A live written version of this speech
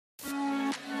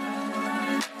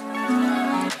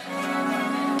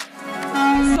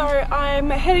I'm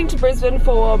heading to Brisbane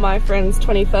for my friend's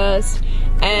 21st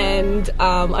and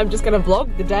I'm just gonna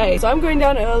vlog the day. So I'm going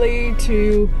down early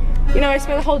to, you know, I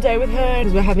spent the whole day with her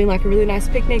because we're having like a really nice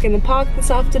picnic in the park this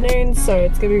afternoon, so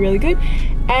it's gonna be really good.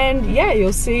 And yeah,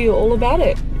 you'll see all about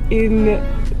it in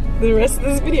the rest of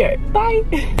this video. Bye!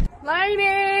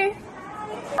 Lady!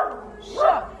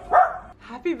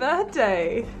 Happy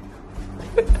birthday!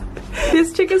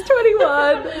 This chick is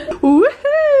 21!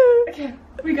 Woohoo! Okay,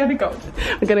 we gotta go.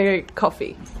 We're gonna go get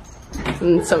coffee,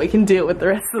 and so we can deal with the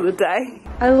rest of the day.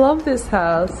 I love this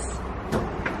house.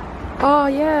 Oh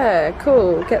yeah,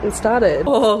 cool, getting started.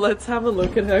 Oh, let's have a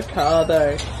look at her car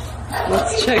though.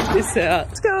 Let's check this out.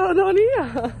 What's going on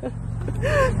here?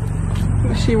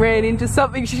 She ran into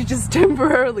something, she just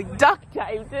temporarily duct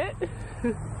taped it.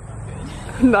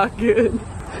 Not good.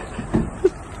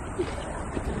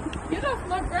 Get off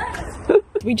my grass.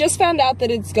 We just found out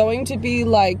that it's going to be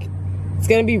like, it's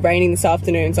going to be raining this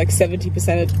afternoon. It's like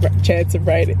 70% chance of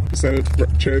rain.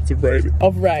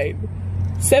 Of rain.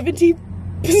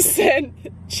 70%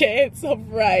 chance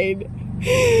of rain.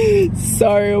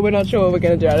 So we're not sure what we're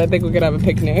going to do. I don't think we're going to have a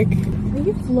picnic. Are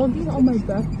you vlogging on my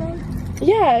birthday?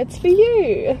 Yeah, it's for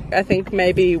you. I think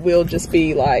maybe we'll just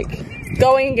be like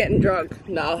going and getting drunk.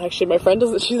 No, actually my friend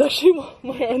doesn't. She's actually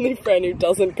my only friend who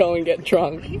doesn't go and get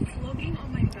drunk. Are you vlogging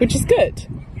on my birthday? Which is good.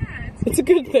 Yeah, it's a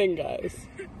good thing, guys.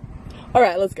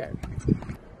 Alright, let's go.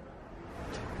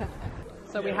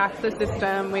 So we hacked the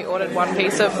system. We ordered one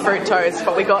piece of fruit toast,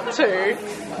 but we got two.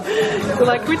 So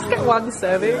like, we just get one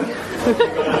serving.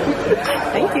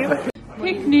 Thank you.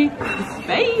 Picnic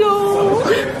fail.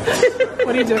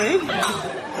 What are you doing?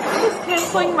 Just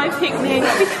cancelling my picnic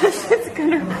because it's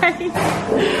gonna rain.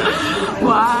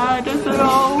 Why does it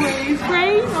always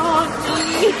rain on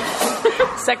me?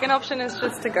 Second option is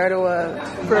just to go to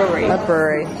a brewery.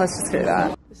 Let's just do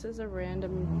that. This is a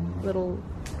random little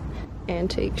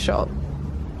antique shop.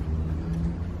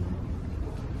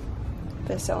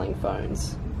 They're selling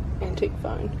phones. Antique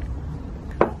phone.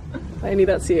 Lainey,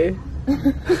 that's you.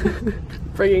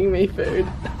 Bringing me food.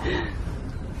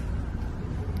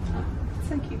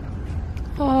 So cute.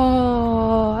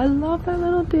 Oh, I love that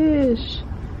little dish.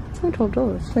 It's only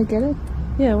 $12. Should I get it?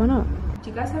 Yeah, why not? Do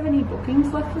you guys have any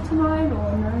bookings left for tonight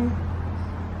or no?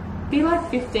 Be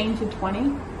like 15 to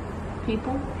 20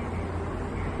 people.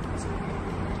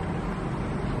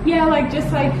 Yeah, like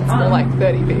just like like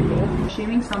 30 people.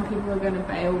 Assuming some people are going to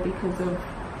bail because of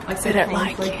like they the don't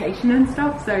like location and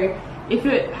stuff. So if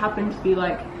it happened to be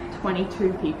like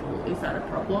 22 people, is that a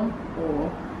problem or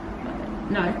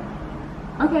no?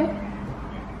 Okay.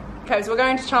 Okay, so we're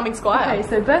going to Charming Square. Okay,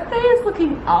 so birthday is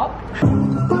looking up.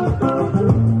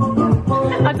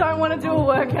 I don't want to do a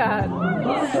workout.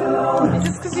 It's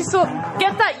just because you saw.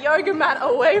 Get that yoga mat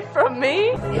away from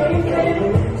me.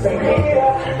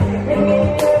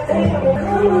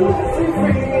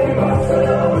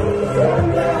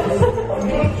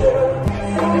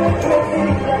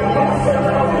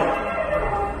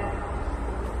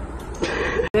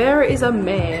 There is a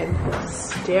man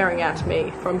staring at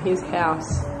me from his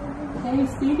house. Hey,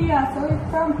 Stevie, I saw you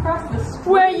from across the street.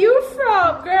 Where you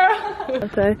from, girl?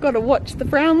 Okay. Gotta watch the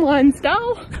frown line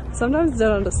style. Sometimes I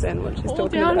don't understand what she's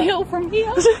talking about. Downhill from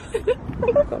here.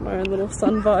 Got my own little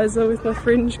sun visor with my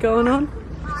fringe going on.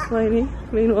 Lainey,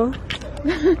 meanwhile.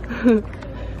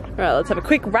 Alright, let's have a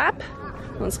quick wrap.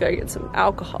 Let's go get some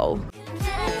alcohol.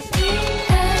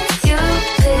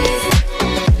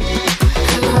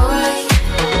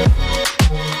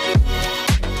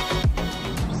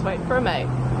 Just waiting for a mate.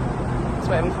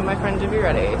 Waiting for my friend to be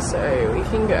ready so we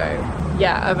can go.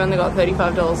 Yeah, I've only got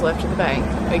 $35 left at the bank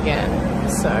again,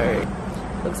 so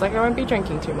looks like I won't be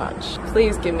drinking too much.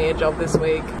 Please give me a job this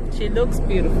week. She looks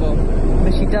beautiful,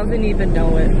 but she doesn't even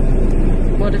know it.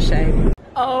 What a shame.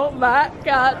 Oh my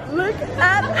god, look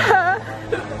at her.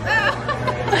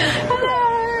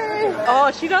 Oh,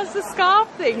 she does the scarf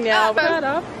thing now. Shut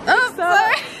up. Oh,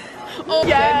 sorry. Oh,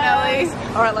 yes.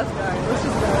 Alright, let's go. Let's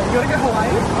just go. You wanna go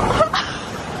Hawaii?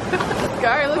 Let's go,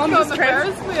 let's go on the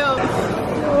Ferris wheel.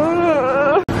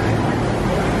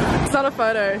 It's not a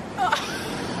photo.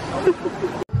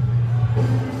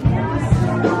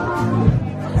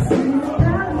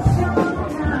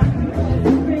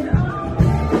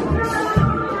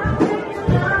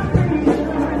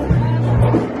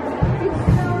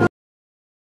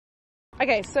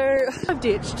 Okay, so I've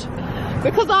ditched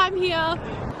because I'm here.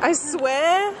 I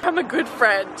swear I'm a good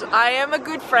friend. I am a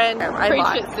good friend.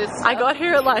 I got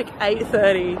here at like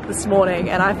 8:30 this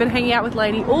morning and I've been hanging out with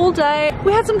Lainey all day.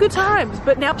 We had some good times,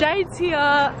 but now Jade's here.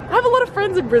 I have a lot of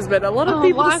friends in Brisbane, a lot of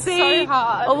people to see, so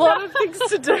hard. a lot of things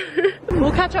to do.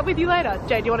 We'll catch up with you later.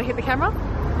 Jade, do you want to hit the camera?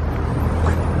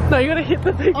 No, you gotta hit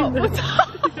the thing in there.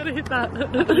 You gotta hit that.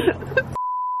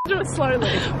 Do it slowly.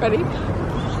 Ready?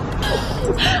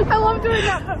 I love doing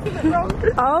that. That's a bit wrong.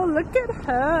 Oh, look at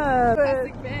her.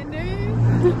 Classic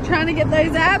Bandu. Trying to get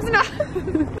those abs. No.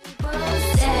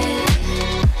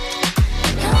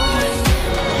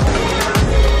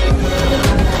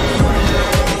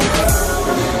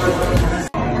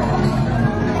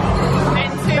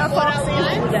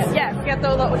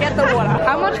 Get the water.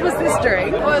 How much was this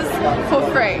drink? It was for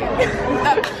free.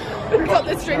 We got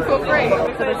this drink for free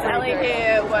because Ellie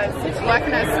here was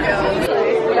working her skills.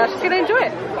 Yeah, she's gonna enjoy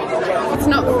it. It's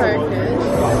not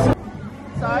focused.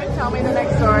 So, tell me the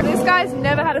next story. This guy's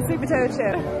never had a sweet potato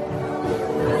chip.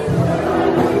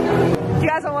 Do you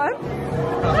guys want one?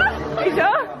 Are you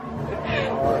sure?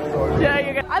 Yeah,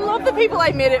 you go. I love the people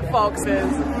I meet at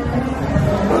Fox's.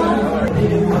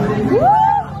 Woo!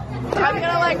 I'm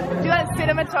gonna like do that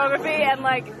cinematography and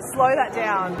like slow that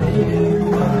down.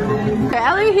 So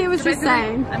Ellie here was just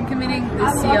saying, I'm committing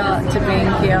this year to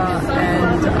being here,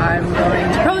 and I'm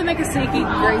going to probably make a sneaky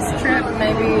Greece trip,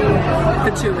 maybe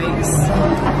for 2 weeks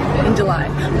in July.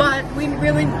 But we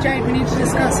really, Jade, we need to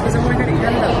discuss because I want to go to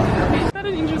Canada. It's had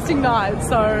an interesting night,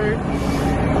 so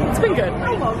it's been good.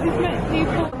 I love we've met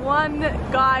people. One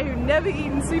guy who never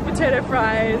eaten sweet potato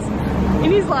fries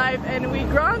in his life, and we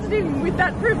granted him with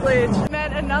that privilege.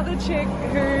 Met another chick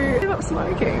who gave up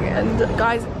smoking, and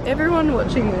guys, everyone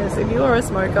watching this, if you're a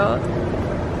smoker,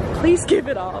 please give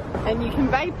it up. and you can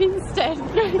vape instead.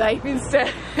 Vape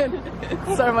instead.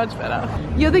 It's so much better.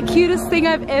 You're the cutest thing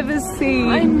I've ever seen.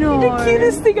 I know. You're the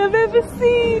cutest thing I've ever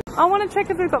seen. I want to check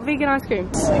if we've got vegan ice cream.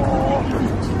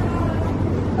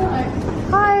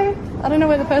 Hi. I don't know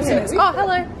where the person is. Oh,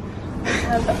 hello.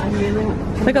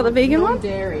 They got the vegan one?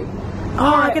 Dairy.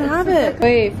 Oh, I can have it.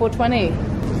 Wait, 420.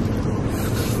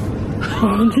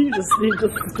 You just need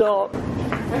to stop.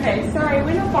 Okay, sorry,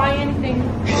 we're not buying anything.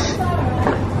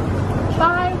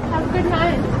 Bye, have a good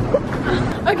night.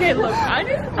 Okay, look, I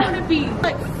didn't want to be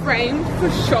like framed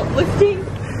for shoplifting.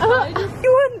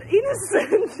 You were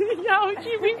innocent. How would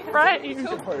you be framed?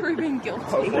 Proving guilty.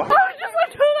 I was just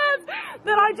like,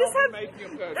 that I just had,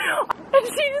 and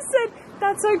she just said,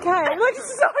 that's okay. Like,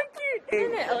 so cute.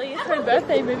 Isn't it, Ellie? It's my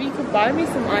birthday. Maybe you could buy me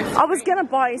some ice cream. I was gonna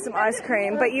buy you some ice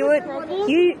cream, but you would,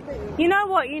 you know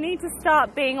what? You need to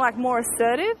start being like more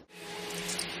assertive.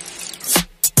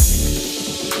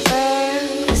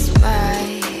 Where's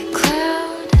my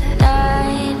cloud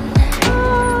nine?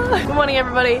 Good morning,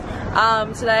 everybody.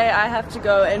 Today I have to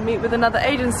go and meet with another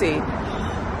agency.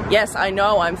 Yes, I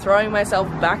know I'm throwing myself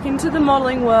back into the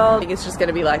modeling world. I think it's just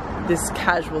gonna be like this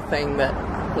casual thing that,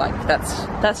 like,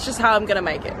 that's just how I'm gonna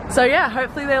make it. So yeah,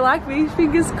 hopefully they like me,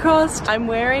 fingers crossed. I'm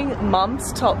wearing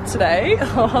Mum's top today,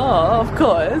 oh, of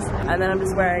course. And then I'm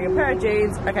just wearing a pair of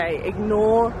jeans. Okay,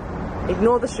 ignore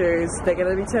the shoes. They're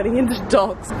gonna be turning into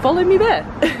dogs. Follow me there.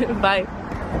 Bye.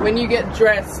 When you get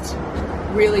dressed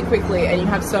really quickly and you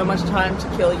have so much time to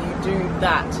kill, you do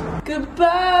that.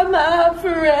 Goodbye, my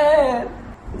friend.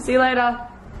 See you later.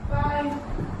 Bye.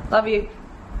 Love you.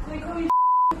 Can I call you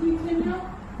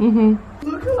now? Mm-hmm.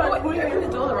 Look who I opened the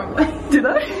door the wrong way. Did I?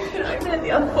 I opened it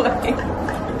the other way.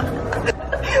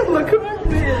 Look who I'm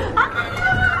with.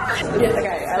 Yeah,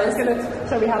 okay, I was gonna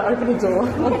show me how to open a door.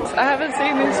 I haven't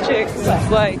seen this chick since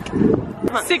like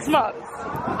 6 months.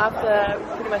 After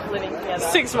pretty much living together.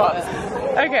 6 months.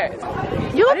 Okay.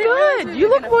 You look good. You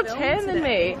look more tan than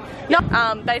me. No.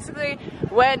 Basically,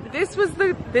 when this was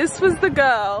the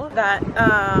girl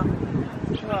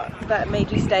That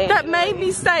made you stay in that made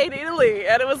me stay in Italy,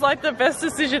 and it was like the best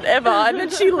decision ever. And then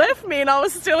she left me, and I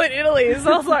was still in Italy,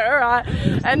 so I was like, all right.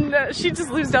 And she just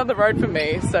lives down the road from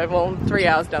me, so well, 3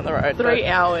 hours down the road. 3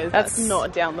 hours. That's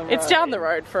not down the road. It's down the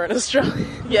road for an Australian.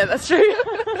 Yeah, that's true.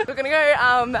 We're gonna go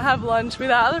have lunch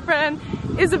with our other friend,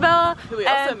 Isabella. Who we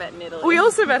also met in Italy. We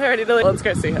also met her in Italy. Let's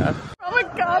go see her. Oh my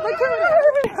god, look at her.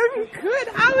 I'm good.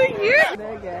 How are you?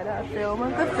 They're good. I film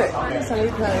on the fit.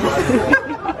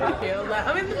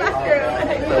 I'm in the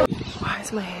background. Why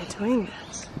is my hair doing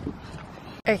this?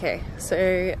 Okay,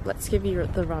 so let's give you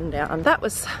the rundown. That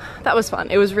was fun.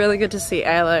 It was really good to see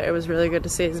Ayla. It was really good to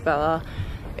see Isabella.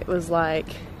 It was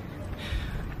like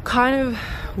kind of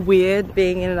weird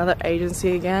being in another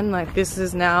agency again. Like, this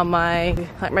is now my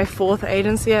 4th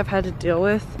agency I've had to deal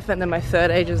with, and then my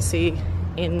 3rd agency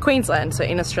in Queensland, so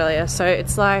in Australia. So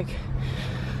it's like,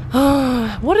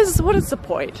 oh, what is the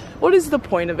point? What is the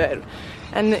point of it?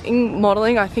 And in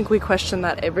modeling, I think we question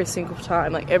that every single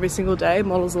time, like every single day.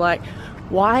 Models are like,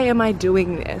 why am I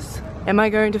doing this? Am I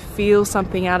going to feel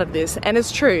something out of this? And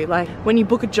it's true, like when you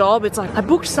book a job, it's like, I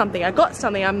booked something, I got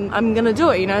something, I'm gonna do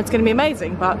it, you know, it's gonna be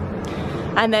amazing. But,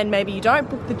 and then maybe you don't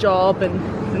book the job,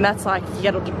 and and that's like you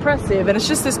get all depressive, and it's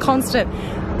just this constant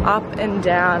up and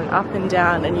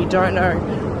down, and you don't know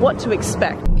what to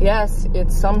expect. Yes,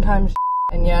 it's sometimes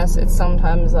and yes, it's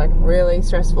sometimes like really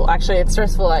stressful. Actually, it's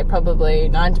stressful like probably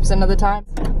 90% of the time.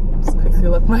 Just quickly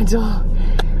lock my door.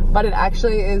 But it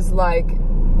actually is like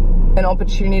an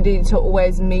opportunity to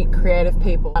always meet creative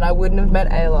people. And I wouldn't have met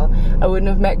Ayla, I wouldn't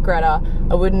have met Greta,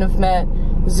 I wouldn't have met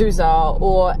Zuza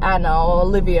or Anna or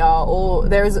Olivia, or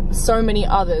there's so many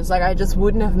others. Like, I just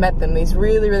wouldn't have met them. These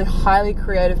really, really highly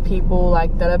creative people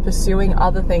like that are pursuing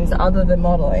other things other than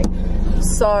modeling.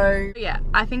 So yeah,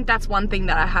 I think that's one thing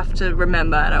that I have to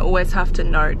remember, and I always have to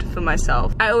note for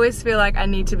myself. I always feel like I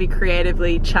need to be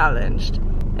creatively challenged,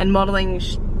 and modeling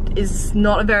is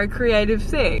not a very creative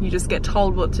thing. You just get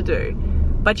told what to do.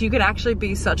 But you can actually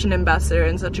be such an ambassador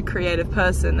and such a creative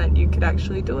person that you could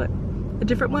actually do it a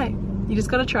different way. You just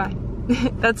gotta try.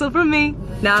 That's all from me.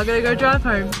 Now I'm gonna go drive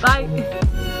home. Bye.